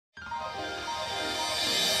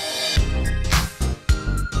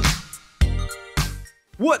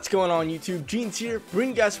What's going on YouTube? Jeans here,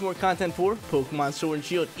 bringing you guys some more content for Pokemon Sword and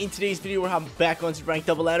Shield. In today's video, we're hopping back onto ranked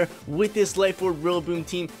double ladder with this Life Orb Rillaboom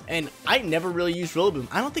team, and I never really used Rillaboom.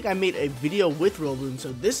 I don't think I made a video with Rillaboom,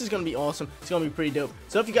 so this is going to be awesome. It's going to be pretty dope.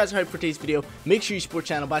 So if you guys are hyped for today's video, make sure you support the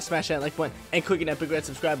channel by smashing that like button and clicking that big red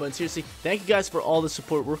subscribe button. Seriously, thank you guys for all the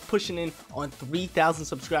support. We're pushing in on 3,000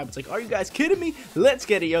 subscribers. Like, are you guys kidding me? Let's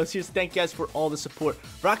get it, yo. Seriously, thank you guys for all the support.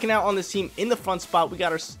 Rocking out on this team in the front spot, we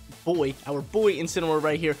got our boy Incineroar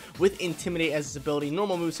right here with Intimidate as his ability.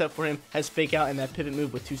 Normal moveset for him has Fake Out and that pivot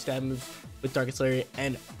move with 2 stab moves with Darkest Lariat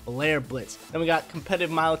and Flare Blitz. Then we got competitive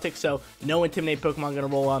Milotic, so no Intimidate Pokemon gonna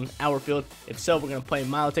roll on our field. If so, we're gonna play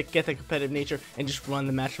Milotic, get that competitive nature, and just run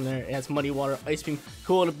the match from there. It has Muddy Water, Ice Beam,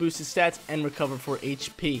 Cool to boost his stats, and recover for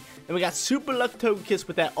HP. Then we got Super Luck Togekiss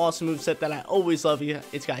with that awesome moveset that I always love.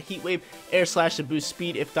 It's got Heat Wave, Air Slash to boost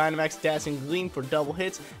speed, if Dynamax, Dash, and Gleam for double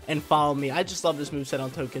hits, and Follow Me. I just love this moveset on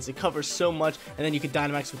Togekiss. It covers so much, and then you can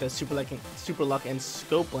Dynamax with that Super Luck and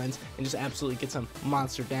Scope Lens and just absolutely get some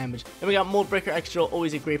monster damage. Then we got Mold Breaker Extra,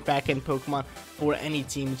 always a great back-end Pokemon for any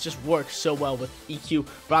team. It just works so well with EQ,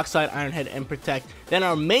 Rock Slide, Iron Head, and Protect. Then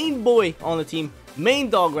our main boy on the team, main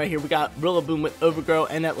dog right here, we got Rillaboom with Overgrow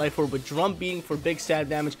and that Life Orb with Drum Beating for big stab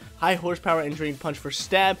damage, High Horsepower and Drain Punch for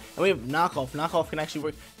stab, and we have Knockoff. Knockoff can actually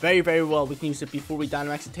work very, very well. We can use it before we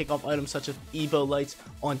Dynamax and take off items such as Evo Lights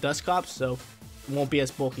on Dusclops, so it won't be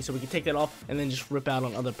as bulky, so we can take that off and then just rip out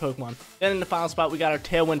on other Pokemon. Then in the final spot, we got our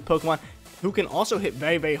Tailwind Pokemon, who can also hit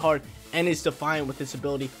very, very hard and is defiant with this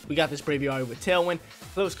ability. We got this Braviary with Tailwind,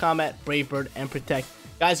 Close Combat, Brave Bird, and Protect.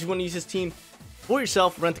 Guys, if you want to use this team for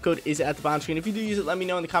yourself, rent the code is at the bottom screen. If you do use it, let me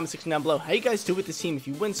know in the comment section down below how you guys do with this team. If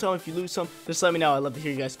you win some, if you lose some, just let me know. I'd love to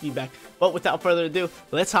hear you guys' feedback. But without further ado,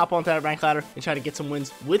 let's hop onto that rank ladder and try to get some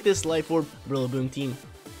wins with this Life Orb Rillaboom team.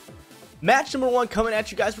 Match number 1 coming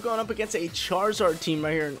at you guys. We're going up against a Charizard team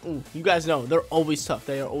right here. And ooh, you guys know they're always tough.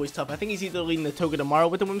 They are always tough. I think he's either leading the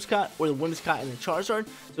Togedemaru with the Whimsicott or the Whimsicott and the Charizard.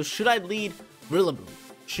 So should I lead Rillaboom?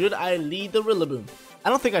 Should I lead the Rillaboom?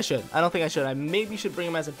 I don't think I should. I maybe should bring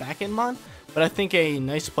him as a back-end mon, but I think a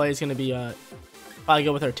nice play is going to be probably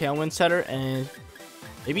go with our Tailwind setter and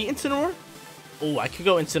maybe Incineroar. Oh, I could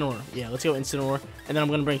go Incineroar. Yeah, let's go Incineroar. And then I'm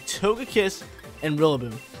going to bring Togekiss and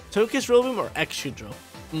Rillaboom. Togekiss, Rillaboom, or Excadrill?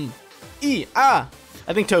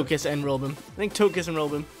 I think Togekiss and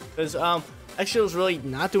Rillaboom. Because Excadrill's really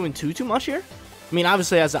not doing too much here. I mean,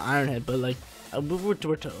 obviously it has an Iron Head, but like we're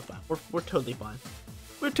totally fine. We're totally fine.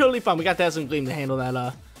 We're totally fine. We got Dazzling Gleam to handle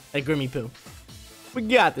that Grimmy Poo. We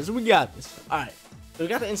got this. Alright. So we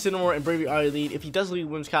got the Incineroar and Braviary lead. If he does lead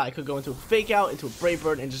Whimsicott, I could go into a Fake Out, into a Brave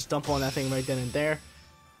Bird, and just dump on that thing right then and there.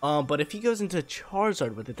 But if he goes into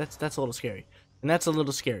Charizard with it, that's a little scary.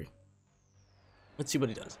 Let's see what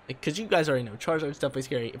he does. Because you guys already know, Charizard's definitely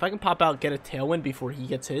scary. If I can pop out, get a Tailwind before he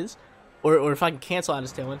gets his, or if I can cancel out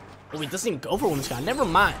his Tailwind. Oh, he doesn't even go for Whimsicott. Never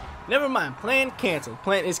mind. Plan canceled.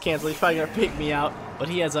 Plan is canceled. He's probably gonna pick me out, but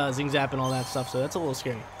he has Zing Zap and all that stuff, so that's a little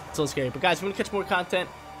scary. But guys, if you want to catch more content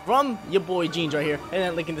from your boy Jeans right here, and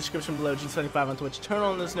that link in the description below, Jeans75 on Twitch, turn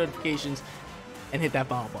on those notifications and hit that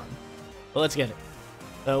follow button. But let's get it.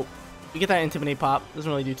 So we get that Intimidate pop.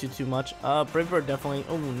 Doesn't really do too much. Brave Bird definitely.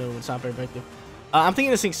 Oh no, it's not very effective. I'm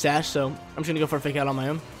thinking this thing's Sash, so I'm just gonna go for a Fake Out on my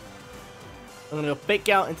own. I'm gonna go Fake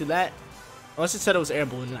Out into that. Unless it said it was Air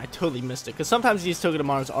Balloon, and I totally missed it. Because sometimes these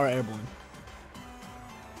Togedemarus are Air Balloon.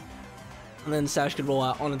 And then Sash could roll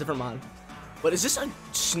out on a different mon. But is this a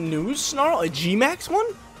Snooze Snarl? A G-Max one?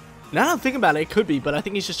 Now that I'm thinking about it, it could be. But I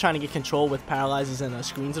think he's just trying to get control with paralyzes and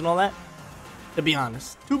screens and all that. To be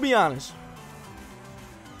honest.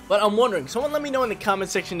 But I'm wondering, someone let me know in the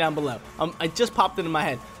comment section down below. I just popped it in my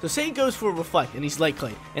head. So say he goes for a Reflect and he's Light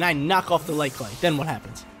Clay, and I knock off the Light Clay. Then what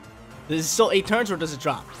happens? Is it still 8 turns or does it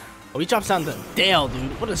drop? Oh, he drops down to Dale,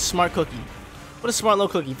 dude. What a smart cookie. What a smart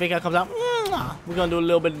little cookie. Fake Out comes out. We're gonna do a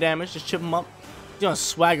little bit of damage. Just chip him up. He's gonna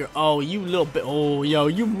Swagger. Oh, you little bit. Oh, yo,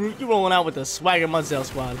 you rolling out with the Swagger Mudsdale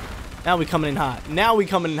squad. Now we coming in hot. Now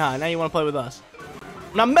you wanna play with us.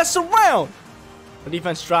 Now mess around. The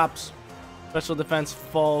defense drops. Special defense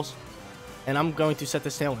falls, and I'm going to set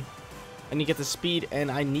this Tailwind. I need to get the speed,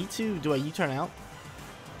 and I need to. Do I U-turn out?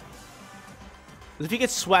 If he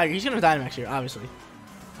gets Swagger, he's gonna Dynamax here, obviously.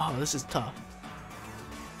 Oh, this is tough.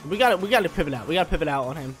 We got to pivot out. We got to pivot out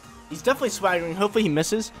on him. He's definitely swaggering. Hopefully he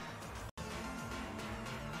misses.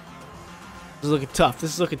 This is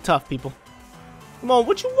looking tough, people. Come on,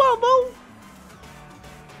 what you want, bro?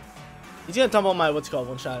 He's gonna dump on my one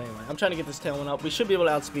shot anyway. I'm trying to get this Tailwind up. We should be able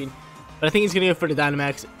to outspeed. But I think he's going to go for the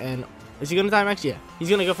Dynamax, and is he going to Dynamax? Yeah. He's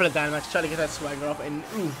going to go for the Dynamax, try to get that Swagger off, and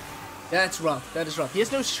ooh, that's rough. That is rough. He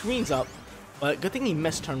has no screens up, but good thing he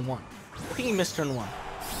missed turn 1.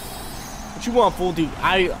 What you want, fool? Dude,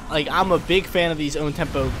 I'm a big fan of these own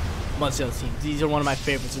tempo Mudsail teams. These are one of my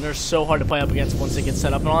favorites, and they're so hard to play up against once they get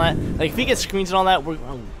set up and all that. Like, if he gets screens and all that,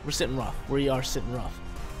 we're sitting rough. We are sitting rough.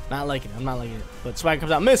 Not liking it. I'm not liking it. But Swag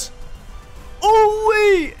comes out, miss.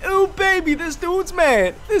 Oh, wait. Oh, baby. This dude's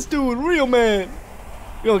mad. This dude real mad.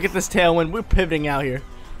 We're going to get this tailwind. We're pivoting out here.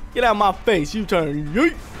 Get out of my face. You turn.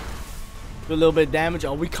 Yeet. Do a little bit of damage.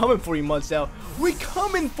 Oh, we coming for you, Mudsail. We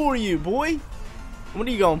coming for you, boy. What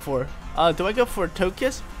are you going for? Do I go for a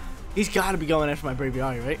Togekiss? He's got to be going after my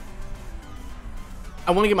Braviary, right?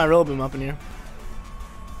 I want to get my Rillaboom up in here.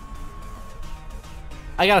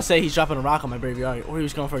 I gotta say, he's dropping a rock on my Braviary, or he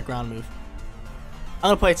was going for a ground move. I'm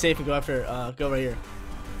gonna play it safe and go after, go right here.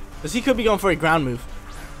 Because he could be going for a ground move.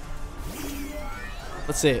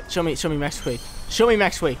 Let's see it. Show me Max Quake. Show me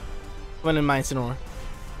Max Quake. Went in my Incineroar.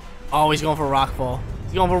 Oh, he's going for Rock Ball.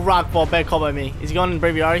 He's going for Rock Ball. Bad call by me. Is he going in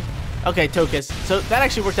Braviary? Okay, Togekiss. So that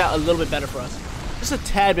actually worked out a little bit better for us. Just a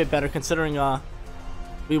tad bit better, considering,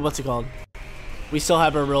 what's it called? We still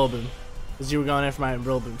have our Rillaboom. Because you were going after my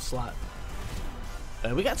Rillaboom slot.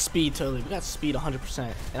 We got speed, totally. We got speed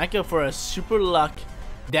 100%. And I go for a Super Luck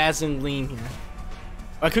Dazzling Gleam here.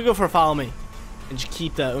 Or I could go for a Follow Me. And just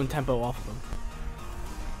keep the own tempo off of him.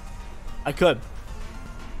 I could.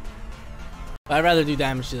 But I'd rather do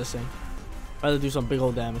damage to this thing. I'd rather do some big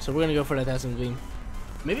old damage. So we're going to go for that Dazzling Gleam.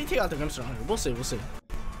 Maybe take out the Grimstone here. We'll see, we'll see.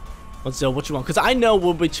 Let's see what you want. Because I know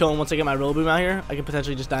we'll be chilling once I get my Rillaboom out here. I can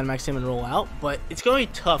potentially just Dynamax him and roll out. But it's going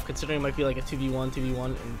to be tough considering it might be like a 2v1,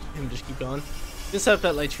 and him just keep going. Just set up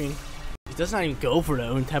that Light Screen. He does not even go for the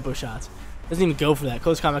own tempo shots. Doesn't even go for that.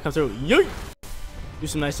 Close combat comes through. Yeet! Do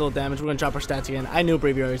some nice little damage. We're going to drop our stats again. I knew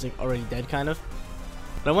Braviary is like already dead, kind of.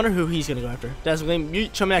 But I wonder who he's going to go after. Dazzling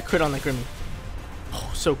Gleam. Show me that crit on that Grimmy.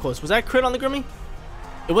 Oh, so close. Was that a crit on the Grimmy?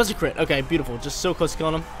 It was a crit. Okay, beautiful. Just so close to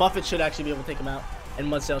killing him. Buffett should actually be able to take him out. And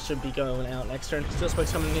Mudsail should be going out next turn. Steel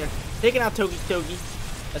Spike's coming in here. Taking out Togi.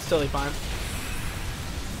 That's totally fine.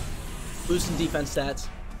 Boosting defense stats.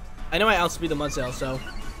 I know I outspeed the Mudsail, so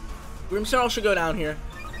Grimmsnarl should go down here.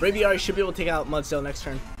 Braviary should be able to take out Mudsail next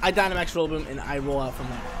turn. I Dynamax Rillaboom and I roll out from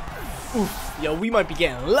there. Oof, yo, we might be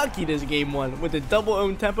getting lucky this game one with the double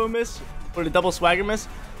own tempo miss or the double swagger miss.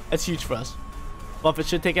 That's huge for us. Buffett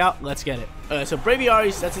should take out. Let's get it. Okay, so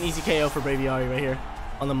Braviary's, that's an easy KO for Braviary right here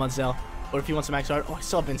on the Mudsail. Or if he wants to max out. Oh, I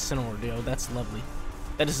still have Incineroar, yo. That's lovely.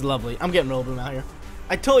 That is lovely. I'm getting Rillaboom out here.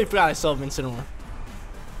 I totally forgot I still have Incineroar.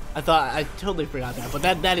 I totally forgot that, but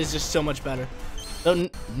that is just so much better. So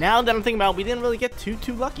now that I'm thinking about it, we didn't really get too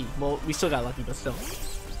lucky. Well, we still got lucky, but still,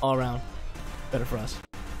 all around, better for us.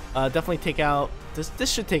 Definitely take out,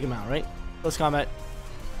 this should take him out, right? Close combat.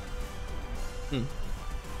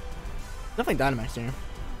 Definitely Dynamax here.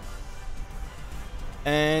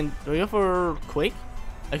 And do we go for Quake?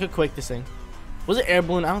 I could Quake this thing. Was it Air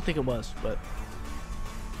Balloon? I don't think it was, but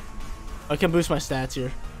I can boost my stats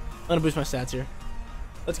here. I'm gonna boost my stats here.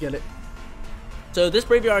 Let's get it. So this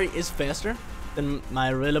Braviary is faster than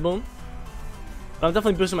my Rillaboom. But I'm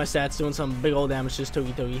definitely boosting my stats, doing some big old damage to this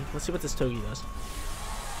Togi. Let's see what this Togi does.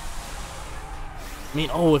 I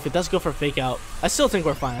mean, oh, if it does go for a Fake Out, I still think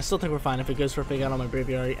we're fine. I still think we're fine if it goes for a Fake Out on my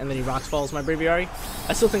Braviary and then he Rocks Falls my Braviary.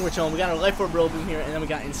 I still think we're chilling. We got our Life Orb Rillaboom here, and then we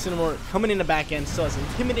got Incineroar coming in the back end. Still has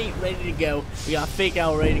Intimidate ready to go. We got Fake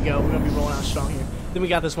Out ready to go. We're going to be rolling out strong here. Then we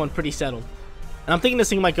got this one pretty settled. And I'm thinking this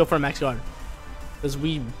thing might go for a Max Guard. Because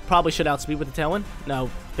we probably should outspeed with the Tailwind. No,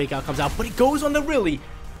 Fake Out comes out, but it goes on the Rilly.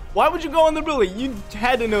 Why would you go on the Rilly? You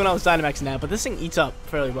had to know when I was Dynamaxing that, but this thing eats up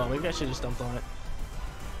fairly well. Maybe I should just dumped on it.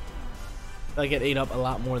 I get ate up a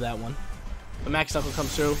lot more that one. The Max Knuckle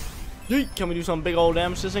comes through. Yeet. Can we do some big old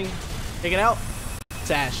damage to this thing? Take it out.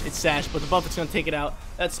 Sash. It's Sash, but the Buffet's going to take it out.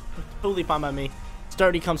 That's totally fine by me.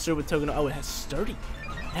 Sturdy comes through with Togen. Oh, it has Sturdy.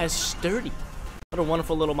 It has Sturdy. What a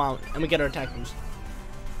wonderful little mount. And we get our attack boost.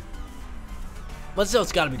 But still,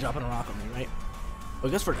 it's got to be dropping a rock on me, right? Oh,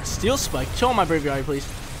 it goes for a Steel Spike. Show on my Braviary, please.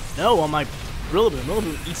 No, on my Rillaboom.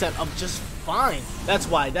 Rillaboom eats that up just fine. That's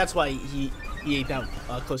why he ate that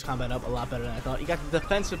close combat up a lot better than I thought. He got the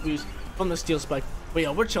defensive boost from the Steel Spike. But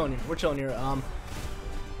yeah, we're chilling here. We're chilling here.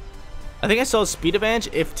 I think I saw a speed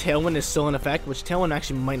advantage if Tailwind is still in effect, which Tailwind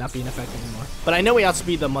actually might not be in effect anymore. But I know we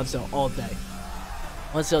outspeed the Mudsail all day.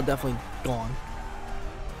 Mudsail definitely gone.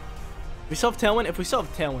 We still have Tailwind. If we still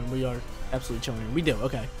have Tailwind, we are absolutely chilling here. We do.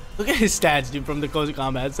 Okay. Look at his stats, dude, from the close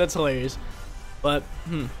combats. That's hilarious. But,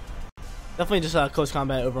 definitely just close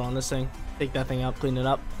combat over on this thing. Take that thing out, clean it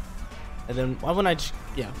up. And then, why wouldn't I just,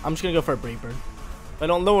 yeah, I'm just going to go for a Brave Bird. I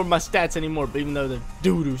don't lower my stats anymore, but even though they're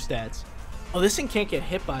doo-doo stats. Oh, this thing can't get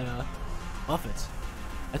hit by Buffets.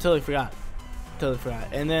 I totally forgot. totally forgot.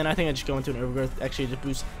 And then I think I just go into an overgrowth, actually to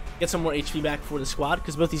boost, get some more HP back for the squad,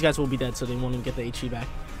 because both these guys will be dead, so they won't even get the HP back.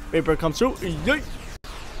 Great Bird comes through. Yay!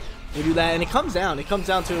 We do that, and it comes down. It comes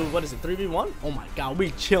down to, what is it, 3v1? Oh my god,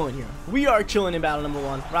 we chilling here. We are chilling in battle number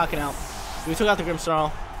 1, rocking out. We took out the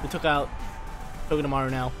Grimmsnarl, we took out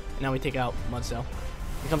Togedemaru now, and now we take out Mudsail.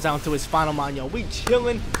 It comes down to his final mon, yo. We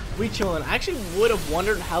chilling, we chilling. I actually would have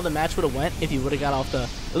wondered how the match would have went if he would have got off the,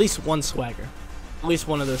 at least one swagger. At least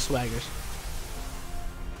one of those swaggers.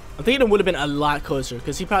 I'm thinking it would have been a lot closer,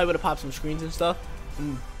 because he probably would have popped some screens and stuff.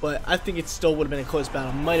 But I think it still would have been a close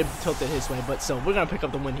battle. Might have tilted his way, but still, we're going to pick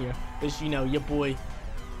up the win here. Because, you know, your boy's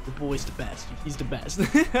the best. He's the best.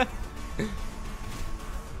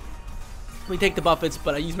 We take the buffets,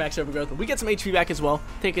 but I use max overgrowth. We get some HP back as well.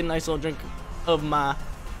 Take a nice little drink of my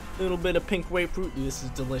little bit of pink grapefruit. Dude, this is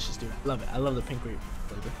delicious, dude. I love it. I love the pink grapefruit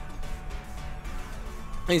flavor.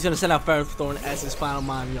 And he's going to send out Ferrothorn as his final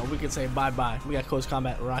mon. You know, we can say bye-bye. We got close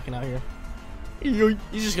combat rocking out here.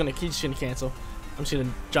 He's just going to cancel. I'm just going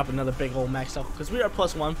to drop another big old max up because we are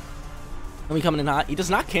 +1. And we coming in hot. He does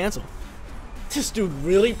not cancel. This dude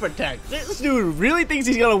really protects. This dude really thinks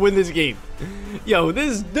he's going to win this game. Yo,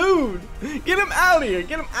 this dude. Get him out of here.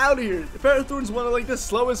 Get him out of here. Ferrothorn's one of like the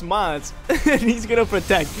slowest mods. And he's going to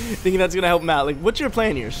protect. Thinking that's going to help him out. Like, what's your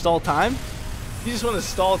plan here? Stall time? You just want to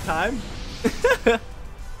stall time?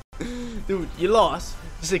 Dude, you lost.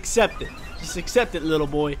 Just accept it. Just accept it, little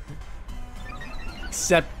boy.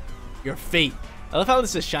 Accept your fate. I love how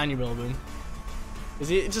this is shiny Rillaboom.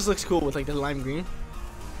 It just looks cool with like the lime green.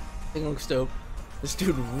 I think it looks dope. This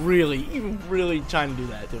dude really trying to do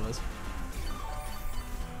that to us.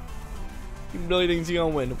 He really thinks he's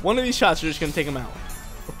gonna win. One of these shots are just gonna take him out.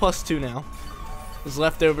 We're +2 now. His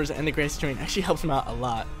leftovers and the grassy terrain actually helps him out a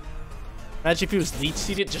lot. Imagine if he was leech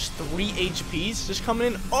seeded, just 3 HPs just coming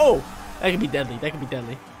in. Oh, that could be deadly. That could be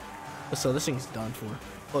deadly. So this thing's done for.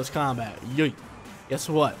 Close combat. Yoink. Guess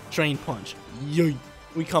what? Drain punch. Yoink.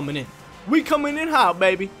 We coming in. We coming in hot,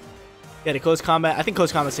 baby. Yeah, the close combat. I think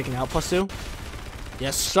close combat's taking out +2.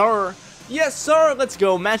 Yes, sir. Yes, sir. Let's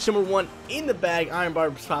go. Match number 1 in the bag. Iron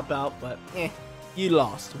Barbs pop out, but you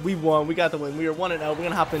lost. We won. We got the win. We are 1-0. We're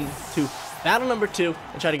gonna hop into battle number 2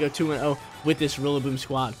 and try to go 2-0 with this Rillaboom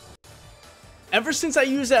squad. Ever since I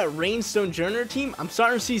used that Rain Stonejourner team, I'm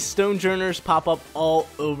starting to see Stonejourners pop up all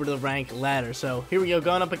over the rank ladder. So here we go,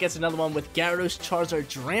 going up against another one with Gyarados, Charizard,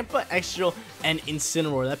 Drampa, Excadrill, and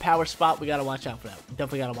Incineroar. That power spot, we gotta watch out for that. We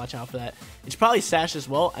definitely gotta watch out for that. It's probably Sash as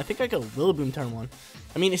well. I think I go Rillaboom turn 1.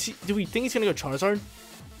 I mean, do we think he's gonna go Charizard,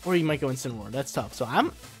 or he might go Incineroar? That's tough. So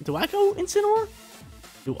do I go Incineroar?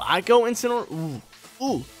 Do I go Incineroar?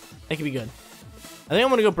 Ooh, that could be good. I think I'm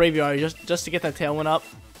gonna go Braviary just to get that Tailwind up.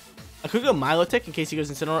 I could go Milotic in case he goes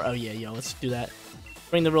Incineroar. Oh, yeah, let's do that.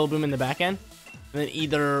 Bring the Rillaboom in the back end. And then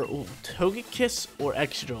either Togekiss or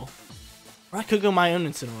Excadrill. Or I could go my own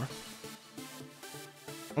Incineroar.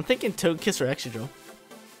 I'm thinking Togekiss or Excadrill.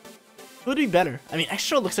 Who would be better? I mean,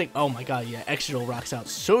 Excadrill looks like... Oh, my God, yeah. Excadrill rocks out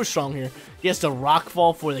so strong here. He has the Rock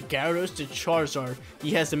Fall for the Gyarados to Charizard.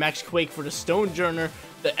 He has the Max Quake for the Stonejourner,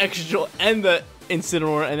 the Excadrill, and the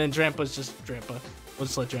Incineroar. And then Drampa's just Drampa. We'll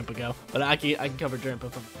just let Drampa go. But I can cover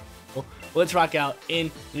Drampa from... Well, let's rock out in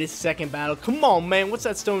this second battle. Come on, man. What's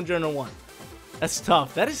that Stonejourner one? That's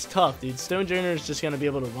tough. That is tough, dude. Stonejourner is just going to be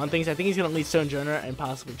able to run things. I think he's going to lead Stonejourner and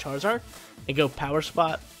possibly Charizard and go Power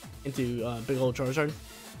Spot into big old Charizard.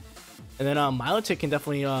 And then Milotic can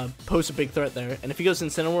definitely pose a big threat there. And if he goes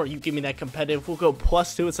Incineroar, you give me that competitive. We'll go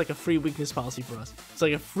 +2. It's like a free weakness policy for us. It's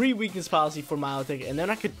like a free weakness policy for Milotic. And then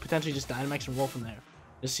I could potentially just Dynamax and roll from there.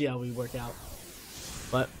 Just see how we work out.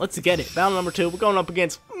 But let's get it. Battle number 2. We're going up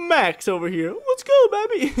against Max over here. Let's go,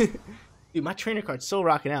 baby. Dude, my trainer card's so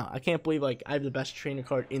rocking out. I can't believe like I have the best trainer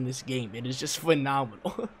card in this game. It is just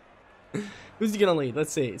phenomenal. Who's he gonna lead?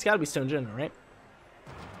 Let's see. It's gotta be Stonejourner, right?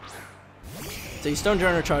 So he's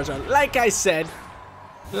Stonejourner Charizard. Like I said,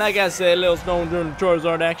 little Stonejourner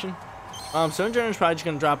Charizard action. Stonejourner's probably just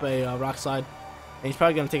gonna drop a Rock Slide. And he's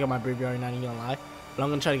probably gonna take out my Braviary, not even gonna lie. But I'm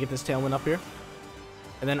gonna try to get this Tailwind up here.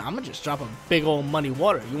 And then I'm gonna just drop a big old Muddy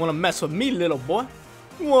Water. You wanna mess with me, little boy?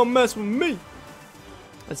 You wanna mess with me?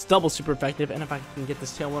 That's double super effective. And if I can get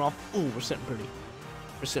this Tailwind off, ooh, we're sitting pretty.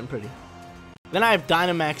 We're sitting pretty. Then I have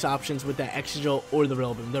Dynamax options with that Excadrill or the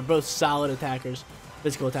Rillaboom. They're both solid attackers,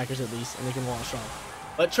 physical attackers at least, and they can roll strong.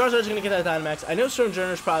 But Charizard's gonna get that Dynamax. I know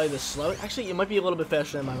Stonejourner is probably the slowest. Actually, it might be a little bit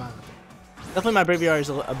faster than my Milotic. Definitely my Braviary is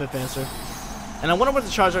a bit faster. And I wonder what the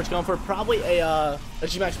Charizard's going for. Probably a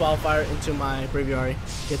G-Max Wildfire into my Braviary.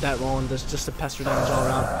 Get that rolling just to pester damage all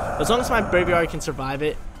around. But as long as my Braviary can survive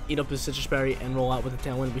it, eat up his Citrus Berry, and roll out with the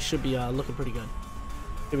Tailwind, we should be looking pretty good.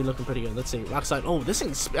 Maybe looking pretty good. Let's see. Rock Slide. Oh, this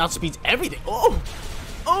thing outspeeds everything. Oh!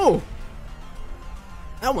 Oh!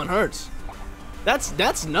 That one hurts.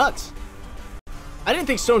 That's nuts. I didn't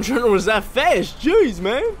think Stone Journal was that fast. Jeez,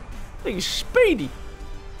 man. Thing's speedy.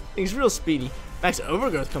 Thing's real speedy. Max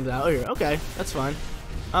Overgrowth comes out here. Okay, that's fine.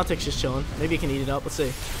 I'll take just chilling. Maybe it can eat it up. Let's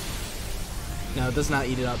see. No, it does not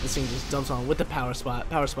eat it up. This thing just dumps on with the Power Spot.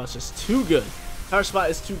 Power Spot's just too good. Power Spot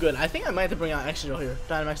is too good. I think I might have to bring out Extra here.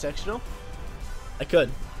 Dynamax Extra. I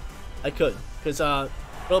could. Because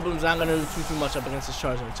Rillaboom's not going to do too much up against this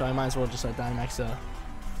Charizard. So I might as well just let Dynamax.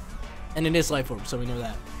 And it is Life Orb, so we know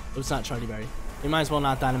that. It's not Chardy Berry. We might as well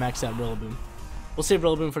not Dynamax that Rillaboom. We'll save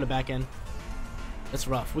Rillaboom for the back end. That's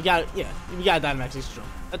rough. We got Dynamax Extra.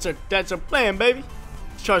 That's our plan, baby.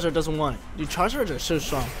 This Charizard doesn't want it. Dude, Charizards are so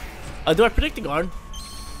strong. Do I predict the guard?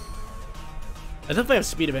 I definitely have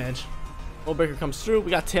speed advantage. World Breaker comes through.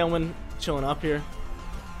 We got Tailwind chilling up here.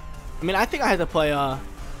 I mean, I think I had to play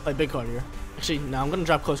big card here. Actually, no, I'm gonna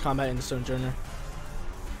drop Close Combat into Stone Journey.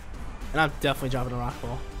 And I'm definitely dropping a Rock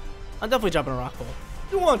Ball.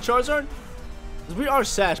 You want Charizard? We are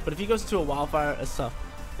Sash, but if he goes into a Wildfire, it's tough.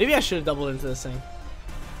 Maybe I should have doubled into this thing.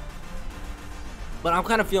 But I'm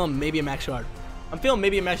kind of feeling maybe a Max Guard.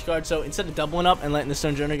 So instead of doubling up and letting the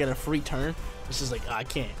Stone Journey get a free turn, it's just like, oh, I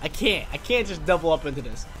can't just double up into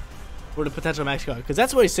this for the potential Max Guard, because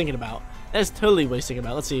that's what he's thinking about. That is totally what he's thinking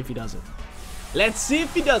about. Let's see if he does it.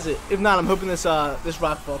 If not, I'm hoping this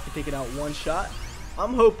Rock Ball can take it out one shot.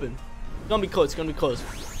 I'm hoping. It's gonna be close.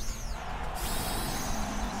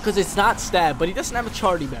 Because it's not Stab, but he doesn't have a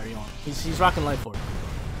Chardy Berry on. He's rocking Life Orb.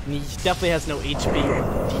 And he definitely has no HP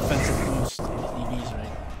or defensive boost in his DBs, right?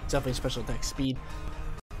 It's definitely special attack speed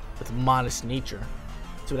with modest nature.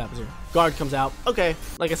 See what happens here. Guard comes out. Okay,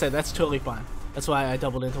 like I said, that's totally fine. That's why I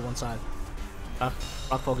doubled into one side.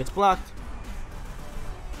 Rockfall gets blocked.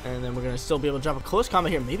 And then we're going to still be able to drop a Close Combat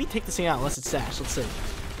here. Maybe take this thing out unless it's Sash. Let's see.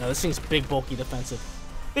 No, this thing's big, bulky defensive.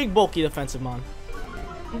 Big, bulky defensive, man.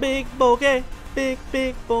 Big, bulky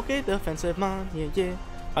defensive, man. Yeah.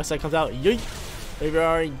 Oxide comes out. Yeet.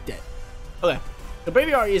 Braviary dead. Okay. The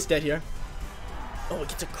Braviary is dead here. Oh, it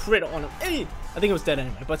gets a crit on him. Hey! I think it was dead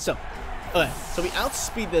anyway, but still. Okay, so we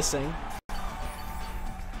outspeed this thing.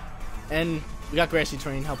 And we got Grassy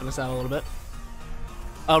Terrain helping us out a little bit.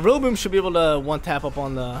 Rillaboom should be able to one-tap up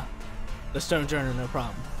on the Stone Journey, no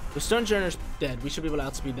problem. The Stone Journey's dead. We should be able to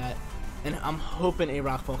outspeed that. And I'm hoping a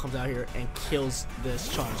Rockfall comes out here and kills this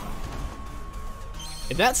Charizard.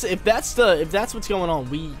 If that's what's going on,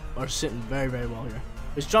 we are sitting very, very well here.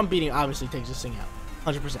 This Drum Beating obviously takes this thing out,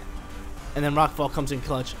 100%. And then Rockfall comes in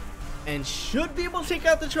clutch and should be able to take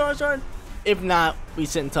out the Charizard. If not, we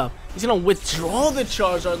sitting tough. He's gonna withdraw the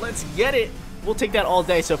Charizard. Let's get it. We'll take that all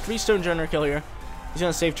day. So free Stone Journey kill here. He's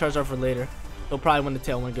gonna save Charizard for later. He'll probably when the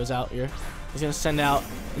Tailwind goes out here. He's gonna send out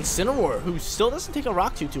Incineroar, who still doesn't take a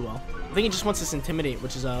Rock too well. I think he just wants this Intimidate,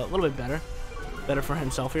 which is a little bit better for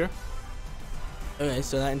himself here. Okay,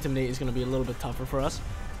 so that Intimidate is gonna be a little bit tougher for us.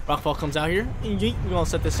 Rockfall comes out here. Yeet. We're gonna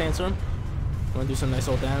set this Sandstorm. We're gonna do some nice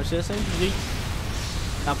old damage to this thing. Yeet.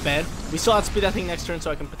 Not bad. We still outspeed that thing next turn,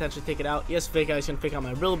 so I can potentially take it out. Yes, Fake Out. He's gonna fake out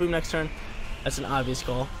my Rillaboom next turn. That's an obvious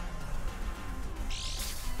call.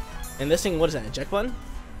 And this thing, what is that? Eject button?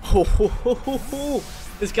 Oh,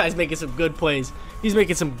 this guy's making some good plays. He's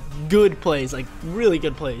making some good plays, like really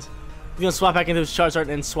good plays. He's gonna swap back into his Charizard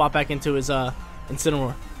and swap back into his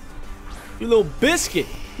Incineroar. You little biscuit.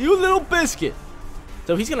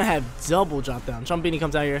 So he's gonna have double drop down. Drum Beating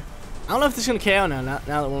comes out here. I don't know if this is gonna KO now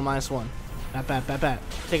that we're -1. Bat.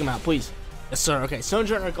 Take him out, please. Yes, sir. Okay, Stone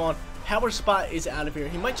Journey gone. Power Spot is out of here.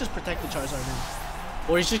 He might just protect the Charizard now.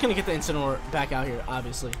 Or he's just gonna get the Incineroar back out here,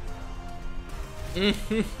 obviously.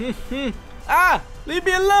 Ah! Leave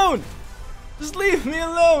me alone! Just leave me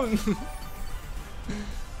alone!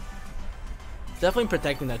 Definitely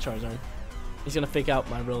protecting that Charizard. He's gonna fake out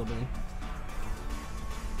my Rillaboom.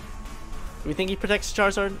 Do we think he protects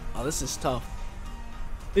Charizard? Oh, this is tough.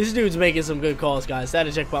 This dude's making some good calls, guys. That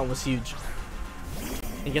eject button was huge.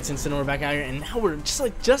 He gets Incineroar back out here, and now we're just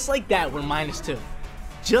like that. We're -2.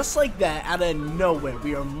 Just like that, out of nowhere,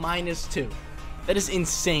 we are -2. That is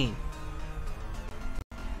insane.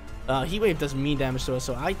 Heat Wave does mean damage to us,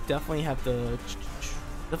 so I definitely have to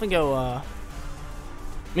go. I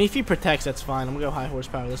mean, if he protects, that's fine. I'm gonna go high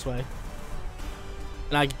horsepower this way,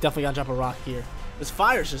 and I definitely gotta drop a rock here. This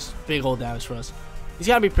fire is just big old damage for us. He's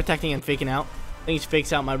gotta be protecting and faking out. I think he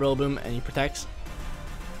fakes out my Rillaboom and he protects.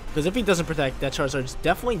 Because if he doesn't protect, that Charizard's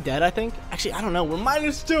definitely dead, I think. Actually, I don't know. We're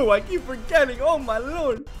 -2. I keep forgetting. Oh, my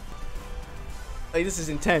lord. Like, this is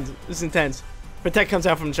intense. Protect comes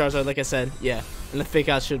out from the Charizard, like I said. Yeah. And the fake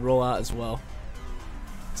out should roll out as well.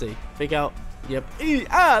 Let's see. Fake out. Yep.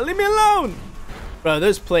 Leave me alone! Bro,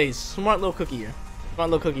 those plays. Smart little cookie here. Smart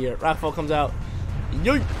little cookie here. Rockfall comes out.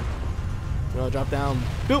 Yoink! Drop down.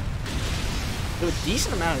 Boop! Do a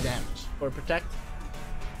decent amount of damage for protect.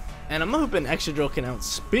 And I'm hoping Extra Drill can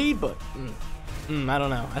outspeed, but I don't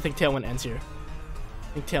know. I think Tailwind ends here.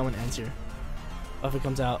 Buffet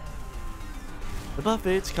comes out. The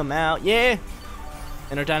Buffets come out. Yeah!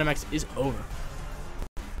 And our Dynamax is over.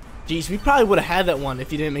 Jeez, we probably would have had that one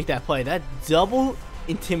if you didn't make that play. That double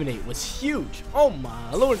Intimidate was huge. Oh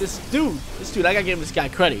my lord, this dude, I gotta give this guy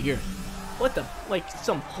credit here. What the, like,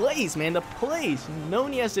 some plays, man, the plays.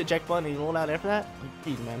 Knowing he has the eject button and he rolled out after that, like,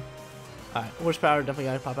 geez, man. Alright, Horsepower, definitely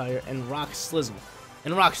gotta pop out here. And Rock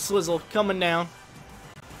Slizzle coming down.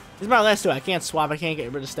 This is my last two. I can't swap, I can't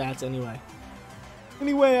get rid of stats anyway.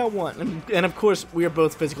 Any way I want. And of course, we are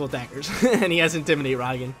both physical attackers. And he has Intimidate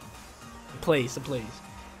Roggen. The plays.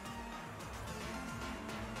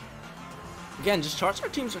 Again, just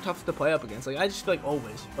Charizard teams are tough to play up against. Like, I just feel like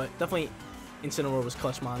always. But definitely Incineroar was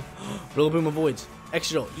clutch, man. Rillaboom avoids.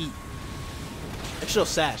 Extra Drill, eat. Extra Drill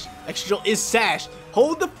sash. Extra Drill is sashed.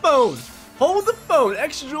 Hold the phone.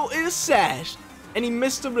 Extra Drill is sashed. And he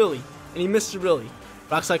missed a Rilly.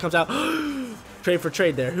 Rock Slide comes out. Trade for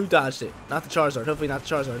trade there. Who dodged it? Not the Charizard. Hopefully not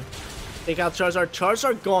the Charizard. Take out the Charizard.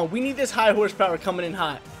 Charizard gone. We need this high horsepower coming in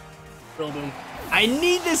hot. Rillaboom. I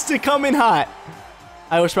need this to come in hot.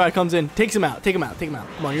 High horsepower comes in. Takes him out. Take him out.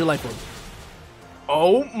 Come on, your life orb.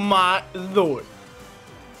 Oh my lord.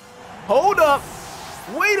 Hold up.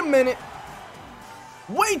 Wait a minute.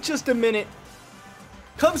 Wait just a minute.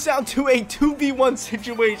 Comes down to a 2v1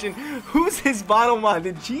 situation. Who's his bottom line?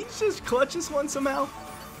 Did Jeans just clutch this one somehow?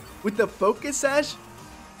 With the Focus Sash?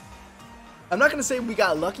 I'm not going to say we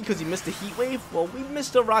got lucky because he missed a Heat Wave. Well, we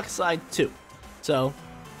missed a Rock Slide too. So,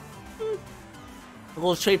 a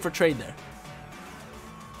little trade for trade there.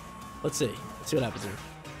 Let's see what happens here.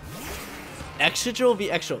 Extra Drill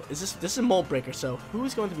v Extra Drill. This is Mold Breaker, so who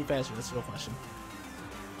is going to be faster? That's the real question.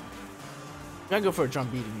 I'm gonna go for a Drum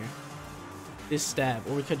Beating here. This stab,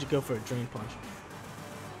 or we could just go for a Drain Punch.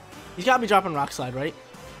 He's gotta be dropping Rock Slide, right?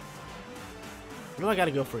 What do I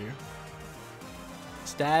gotta go for here?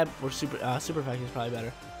 Stab or Super Effect is probably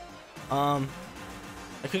better.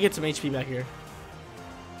 I could get some HP back here.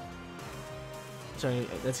 Sorry,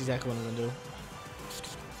 that's exactly what I'm gonna do.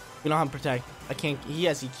 We don't have Protect. I can't. He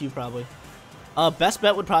has EQ probably. Best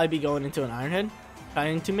bet would probably be going into an Iron Head,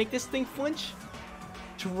 trying to make this thing flinch.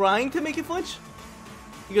 Trying to make it flinch.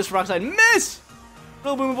 He goes for Rock Slide. Miss!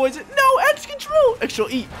 Rillaboom avoids it. No! Extra Control! Extra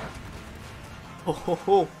Eat.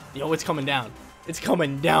 Yo, it's coming down. It's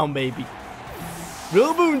coming down, baby.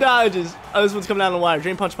 Rillaboom dodges. Oh, this one's coming down the wire.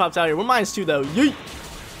 Drain Punch pops out here. We're -2 though. Yeet!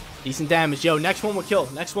 Decent damage. Yo, next one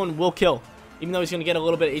will kill. Even though he's going to get a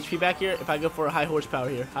little bit of HP back here, if I go for a high horsepower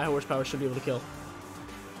here, high horsepower should be able to kill.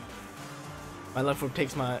 My left foot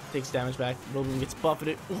takes damage back. Rillaboom gets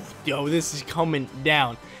buffeted. Oof, yo, this is coming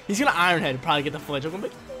down. He's going to Iron Head and probably get the flinch. I'm going to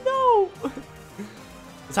be like, no!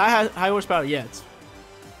 It's high horsepower. Yeah, it's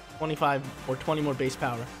 25 or 20 more base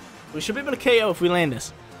power. We should be able to KO if we land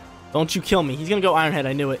this. Don't you kill me. He's going to go Iron Head.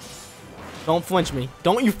 I knew it. Don't flinch me.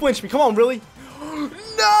 Don't you flinch me. Come on, really?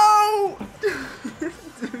 No!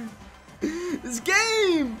 This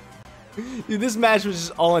game! Dude, this match was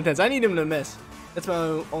just all intense. I need him to miss. That's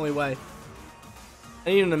my only way. I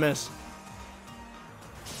need him to miss.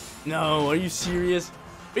 No, are you serious?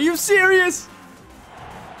 Are you serious?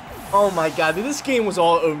 Oh my god, dude, this game was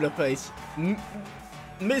all over the place.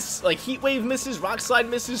 Miss, like Heat Wave misses, Rock Slide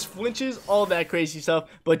misses, flinches, all that crazy stuff.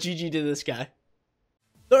 But GG to this guy.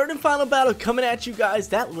 Third and final battle coming at you guys.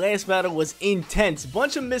 That last battle was intense.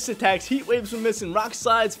 Bunch of missed attacks. Heat Waves were missing. Rock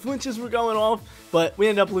Slides. Flinches were going off. But we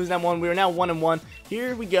ended up losing that one. We are now 1-1.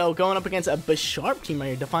 Here we go. Going up against a Bisharp team right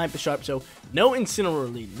here. Defiant Bisharp. So no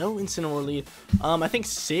Incineroar lead. I think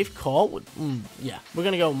safe call would... yeah. We're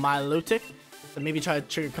going to go Milotic. So maybe try to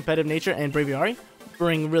trigger competitive nature and Braviary.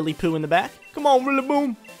 Bring Rillaboom in the back. Come on,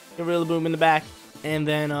 Rillaboom. Get Rillaboom in the back. And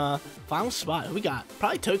then final spot. Who we got?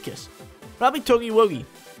 Probably Togekiss. Probably Togi Wogi.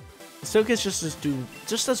 Togekiss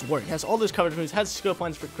just does work. Has all those coverage moves, has scope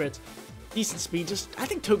lines for crits, decent speed. I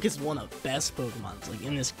think Togekiss is one of the best Pokemons like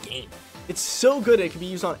in this game. It's so good it can be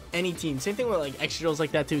used on any team. Same thing with like Extra Drills like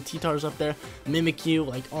that too. T-Tar's up there, Mimikyu,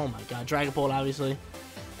 like oh my god, Dragapult obviously.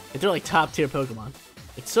 They're like top tier Pokemon.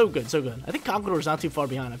 It's so good, so good. I think Conkeldurr's not too far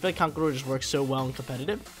behind. I feel like Conkeldurr just works so well in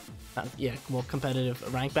competitive.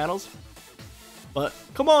 Competitive rank battles. But,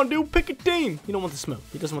 come on, dude, pick a team. He don't want the smoke.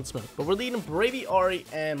 He doesn't want the smoke. But we're leading Braviary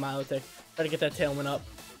and Milotic. Try to get that Tailwind up.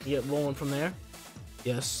 Get rolling from there.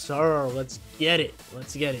 Yes, sir. Let's get it.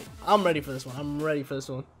 Let's get it. I'm ready for this one.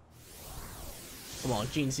 Come on,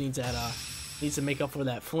 Jeans needs that Needs to make up for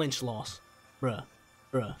that flinch loss. Bruh.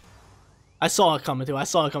 I saw it coming too. I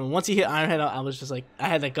saw it coming. Once he hit Iron Head, I was just like, I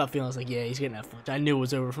had that gut feeling. I was like, yeah, he's getting that flinch. I knew it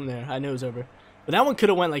was over from there. I knew it was over. But that one could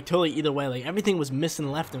have went like totally either way. Like everything was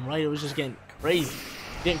missing left and right. It was just getting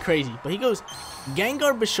crazy. But he goes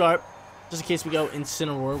Gengar Bisharp, just in case we go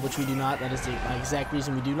Incineroar, which we do not. That is the exact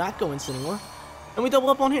reason we do not go Incineroar. And we double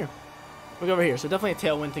up on here. We go over here. So definitely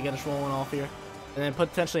a Tailwind to get us rolling off here. And then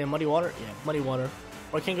potentially a Muddy Water. Yeah, Muddy Water.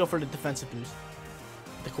 Or I can go for the defensive boost.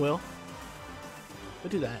 The Quill.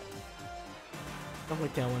 We'll do that.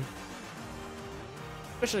 Definitely Tailwind.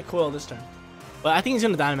 Especially the Quill this turn. But I think he's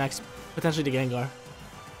going to Dynamax. Potentially the Gengar.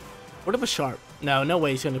 What about Bisharp? No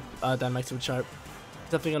way he's going to Dynamax with Bisharp.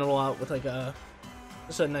 Definitely going to roll out with like a...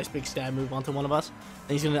 Just a nice big stab move onto one of us.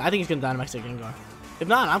 And he's going to... I think he's going to Dynamax the Gengar. If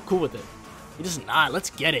not, I'm cool with it. He does not. Let's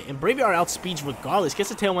get it. And Braviar outspeeds regardless. Gets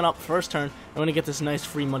the Tailwind up first turn. I'm going to get this nice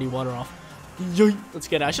free Muddy Water off. Yoy. Let's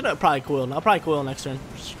get it. I should have probably coiled. I'll probably coil next turn.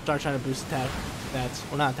 Start trying to boost attack stats.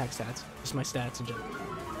 Well, not attack stats. Just my stats in general.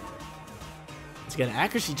 Let's get an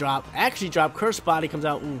accuracy drop. Accuracy drop. Curse Body comes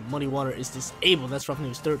out. Ooh, Muddy Water is disabled. That's rough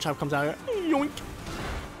news. Third Chop comes out here. Yoink.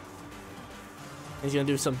 He's going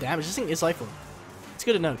to do some damage. This thing is life orb. It's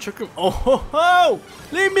good to know. Trick Room. Oh, ho, ho!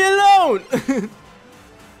 Leave me alone!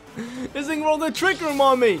 This thing rolled a Trick Room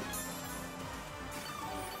on me!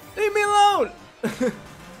 Leave me alone!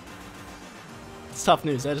 It's tough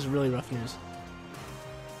news. That is really rough news.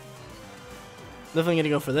 Definitely going to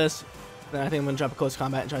go for this. Then I think I'm going to drop a Close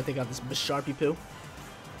Combat and try to take out this Bisharpy poo.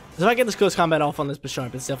 If I get this Close Combat off on this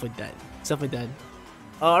Bisharp, it's definitely dead. It's definitely dead.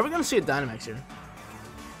 Are we going to see a Dynamax here?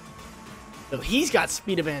 So he's got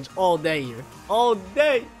speed advantage all day here. All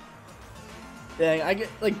day. Dang, I get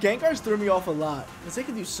like Gengars throw me off a lot because they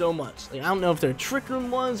can do so much. Like I don't know if they're Trick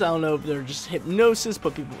Room ones. I don't know if they're just Hypnosis,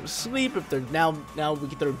 put people to sleep. If they're now we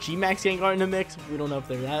can throw G-Max Gengar in the mix. We don't know if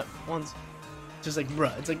they're that ones. Just like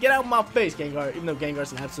bruh, it's like get out of my face, Gengar. Even though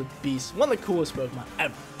Gengar's an absolute beast, one of the coolest Pokemon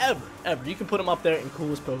ever. You can put him up there in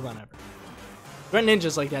coolest Pokemon ever.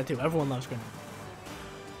 Greninja's like that too. Everyone loves Greninja.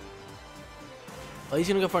 Well, he's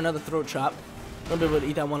gonna go for another Throat Chop. I'm gonna be able to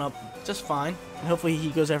eat that one up just fine. And hopefully he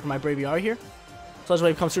goes after my Braviar here. Sludge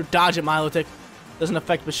Wave comes through, dodge it, Milotic. Doesn't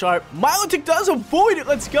affect Bisharp. Milotic does avoid it.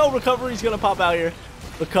 Let's go. Recovery's gonna pop out here.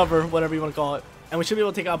 Recover, whatever you want to call it. And we should be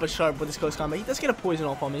able to take out Bisharp with this Close Combat. He does get a poison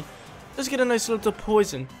off on me. Does get a nice little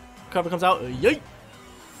poison. Recover comes out. Yay!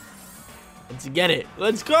 Let's get it.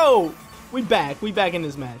 Let's go. We back in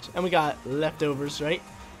this match. And we got leftovers, right?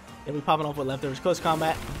 And we popping off with leftovers. Close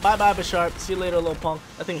Combat. Bye bye Bisharp. See you later, little punk.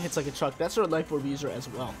 I think it hits like a truck. That's our Life Orb user as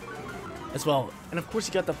well. And of course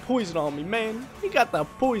he got the poison on me, man. He got the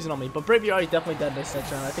poison on me. But Braviar definitely dead this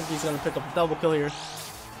next round. I think he's gonna pick up a double kill here.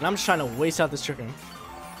 And I'm just trying to waste out this Trick Room.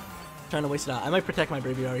 Trying to waste it out. I might protect my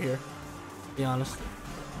Braviar here. To be honest.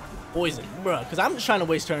 Poison, bruh. Because I'm just trying to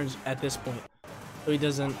waste turns at this point. So he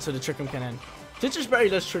doesn't. So the Trick Room can end. Citrus Berry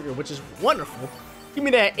does trigger, which is wonderful. Give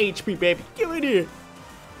me that HP, baby. Give it here.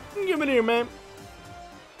 Give it here, man.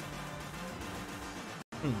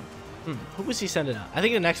 Who was he sending out? I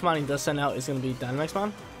think the next mon he does send out is going to be Dynamax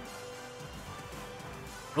Mon.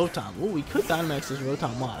 Rotom. Ooh, we could Dynamax this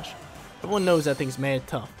Rotom Wash. Everyone knows that thing's mad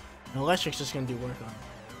tough. And Electric's just going to do work on it.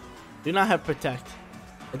 Do not have Protect.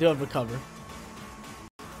 I do have Recover.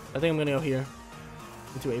 I think I'm going to go here.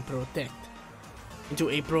 Into a Protect.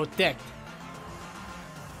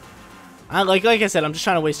 Like I said, I'm just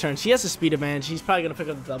trying to waste turns. He has a speed advantage. He's probably going to pick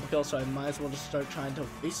up the double kill, so I might as well just start trying to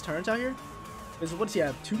waste turns out here. What does he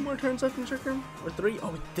have? 2 more turns left in Trick Room? Or 3?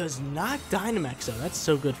 Oh, it does not Dynamax though. That's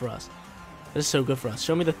so good for us. That is so good for us.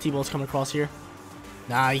 Show me the T-Bolts coming across here.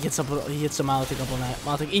 Nah, he hits the Milotic up on that.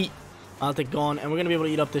 Milotic eat. Milotic gone. And we're going to be able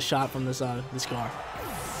to eat up this shot from this Gar.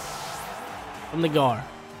 From the Gar.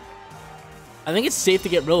 I think it's safe to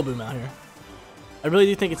get Rillaboom out here. I really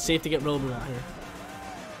do think it's safe to get Rillaboom out here.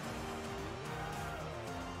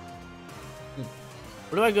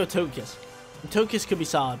 Where do I go Togekiss? Togekiss could be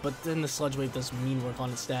solid, but then the Sludge Wave does mean work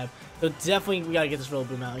on its stab. So definitely we gotta get this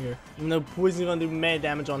Rillaboom out here. Even though Poison's gonna do mad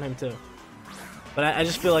damage on him too. But I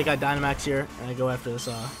just feel like I Dynamax here and I go after this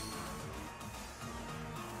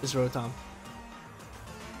this Rotom.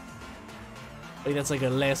 I think that's like a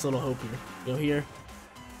last little hope here. Go here.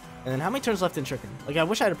 And then how many turns left in Trick Room? Like I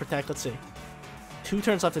wish I had a Protect. Let's see. 2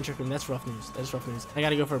 turns left in Trick Room. That's rough news. That's rough news. I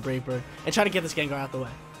gotta go for a Brave Bird and try to get this Gengar out the way.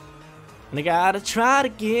 And I gotta try to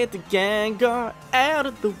get the Gengar out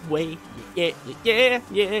of the way. Yeah.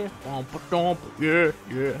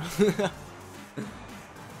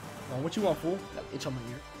 What you want, fool? Got itch on my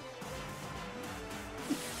ear.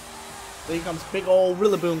 There comes big old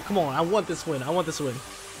Rillaboom. Come on, I want this win.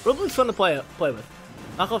 Rillaboom's fun to play with.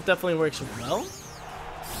 Knockoff definitely works well.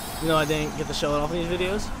 You know, I didn't get to show it off in these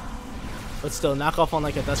videos. But still, knockoff on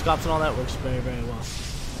like a Dusclops and all that works very, very well.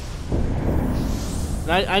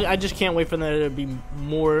 And I just can't wait for there to be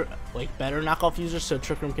more, like, better knockoff users so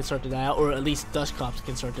Trick Room can start to die out, or at least Dusclops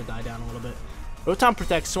can start to die down a little bit. Rotom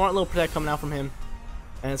Protect, smart little Protect coming out from him.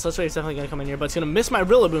 And Sludge Wave's definitely going to come in here, but it's going to miss my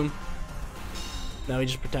Rillaboom. No, he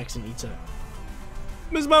just protects and eats it.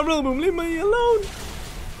 Miss my Rillaboom, leave me alone!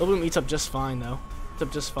 Rillaboom eats up just fine, though. Eats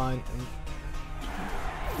up just fine. And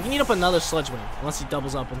we can eat up another Sludge Wave, unless he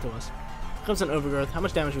doubles up into us. Here comes an Overgrowth. How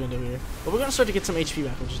much damage are we going to do here? But we're going to start to get some HP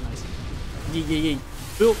back, which is nice. Yeah.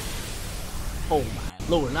 Boop. Oh my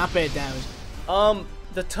lord, not bad damage.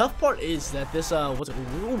 The tough part is that this, what's it?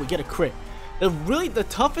 Ooh, we get a crit. The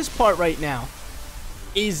toughest part right now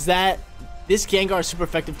is that this Gengar is super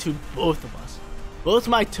effective to both of us. Both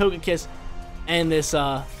my Togekiss and this,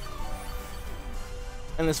 and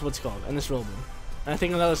this Rillaboom. And I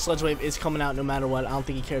think another Sludge Wave is coming out no matter what. I don't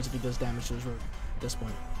think he cares if he does damage to his root at this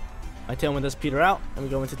point. My Tailwind does peter out, and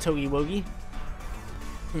we go into Togi Wogi.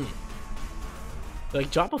 Like,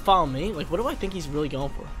 drop a follow me? Like, what do I think he's really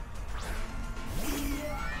going for?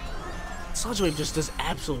 Sludge Wave just does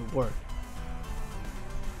absolute work.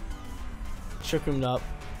 Trick Roomed up.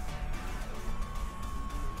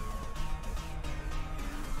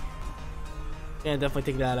 Yeah,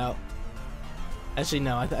 definitely take that out. Actually,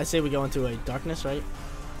 no. I say we go into a Darkness, right?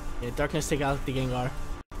 Yeah, Darkness, take out the Gengar.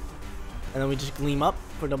 And then we just Gleam up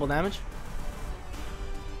for double damage.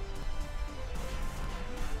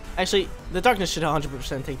 Actually, the Darkness should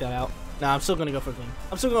 100% take that out. Nah, I'm still going to go for a Gleam.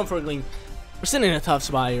 I'm still going for a Gleam. We're sitting in a tough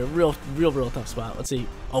spot here. Real tough spot. Let's see.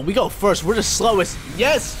 Oh, we go first. We're the slowest.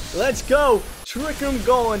 Yes! Let's go! Trick Room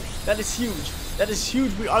going. That is huge. That is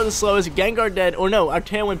huge. We are the slowest. Gengar dead. Or no, our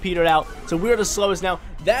Tailwind petered out. So we are the slowest now.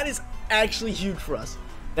 That is actually huge for us.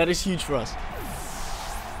 That is huge for us.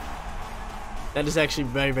 That is actually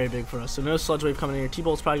very, very big for us. So no Sludge Wave coming in here.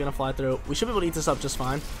 T-Bolt's probably going to fly through. We should be able to eat this up just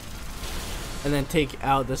fine. And then take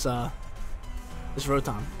out this this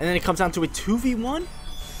Rotom. And then it comes down to a 2v1?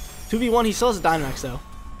 2v1, he still has a Dynamax though.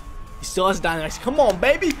 He still has a Dynamax. Come on,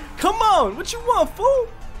 baby! Come on! What you want, fool?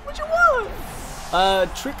 What you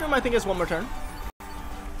want? Trick Room I think has one more turn.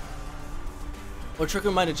 Or Trick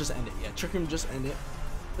Room might have just ended. Yeah, Trick Room just ended.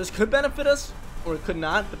 This could benefit us, or it could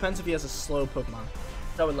not. Depends if he has a slow Pokemon.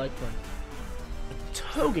 That would like for him. A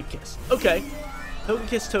Togekiss. Okay.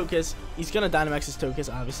 Togekiss. He's gonna Dynamax his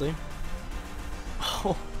Togekiss, obviously.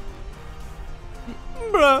 Oh.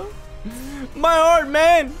 Bruh. My heart,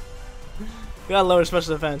 man. We got lower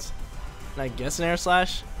special defense. And I guess an Air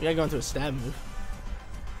Slash. We gotta go into a stab move.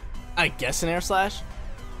 I guess an Air Slash.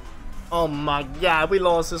 Oh my god, we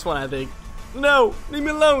lost this one, I think. No, leave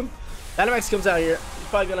me alone. Dynamax comes out here. He's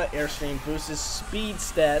probably gonna Airstream, boost his speed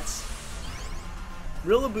stats.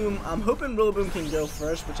 Rillaboom, I'm hoping Rillaboom can go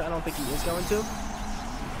first, which I don't think he is going to.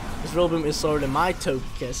 Because Rillaboom is slower than my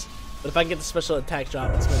Togekiss. But if I get the special attack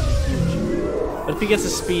drop, it's gonna be huge. But if he gets the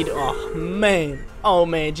speed, oh man. Oh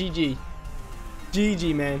man, GG.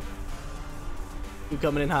 GG, man. We're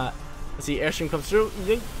coming in hot. Let's see, Airstream comes through.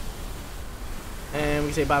 And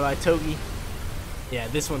we say bye-bye, Togi. Yeah,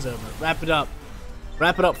 this one's over. Wrap it up.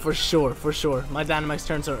 Wrap it up for sure, for sure. My Dynamax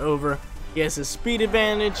turns are over. He has a speed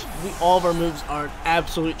advantage. All of our moves are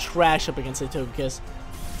absolute trash up against a Togekiss.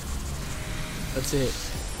 That's it.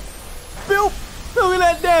 Boop! Look at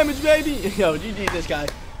that damage, baby! Yo, GG this guy.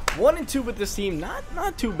 1 and 2 with this team.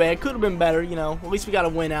 Not too bad. Could have been better, you know. At least we got a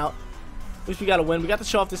win out. At least we got a win. We got to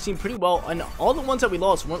show off this team pretty well. And all the ones that we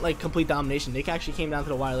lost weren't like complete domination. They actually came down to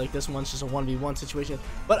the wire. Like this one's just a 1v1 situation.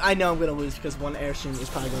 But I know I'm going to lose because one Airstream is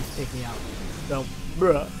probably going to take me out. So,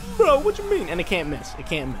 bro, what you mean? And it can't miss. It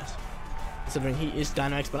can't miss. Considering he is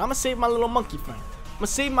Dynamax. But I'm going to save my little monkey friend. I'm going to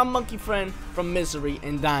save my monkey friend from misery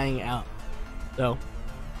and dying out. So,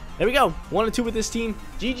 there we go. 1 and 2 with this team.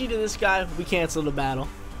 GG to this guy. We canceled the battle.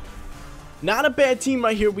 Not a bad team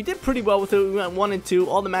right here. We did pretty well with it. We went 1 and 2.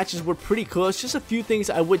 All the matches were pretty close. Just a few things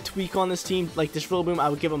I would tweak on this team. Like this Rillaboom, I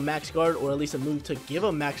would give him Max Guard, or at least a move to give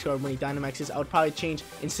him Max Guard when he Dynamaxes. I would probably change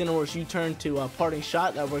Incineroar's U-turn to Parting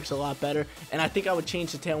Shot. That works a lot better. And I think I would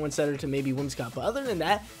change the Tailwind Setter to maybe Whimsicott. But other than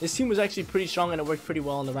that, this team was actually pretty strong and it worked pretty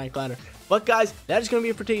well on the rank ladder. But guys, that is going to be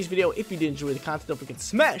it for today's video. If you did enjoy the content, don't forget to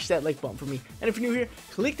smash that like button for me. And if you're new here,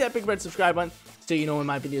 click that big red subscribe button so you know when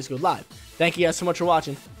my videos go live. Thank you guys so much for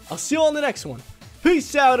watching. I'll see you all in the next one.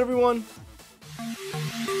 Peace out, everyone.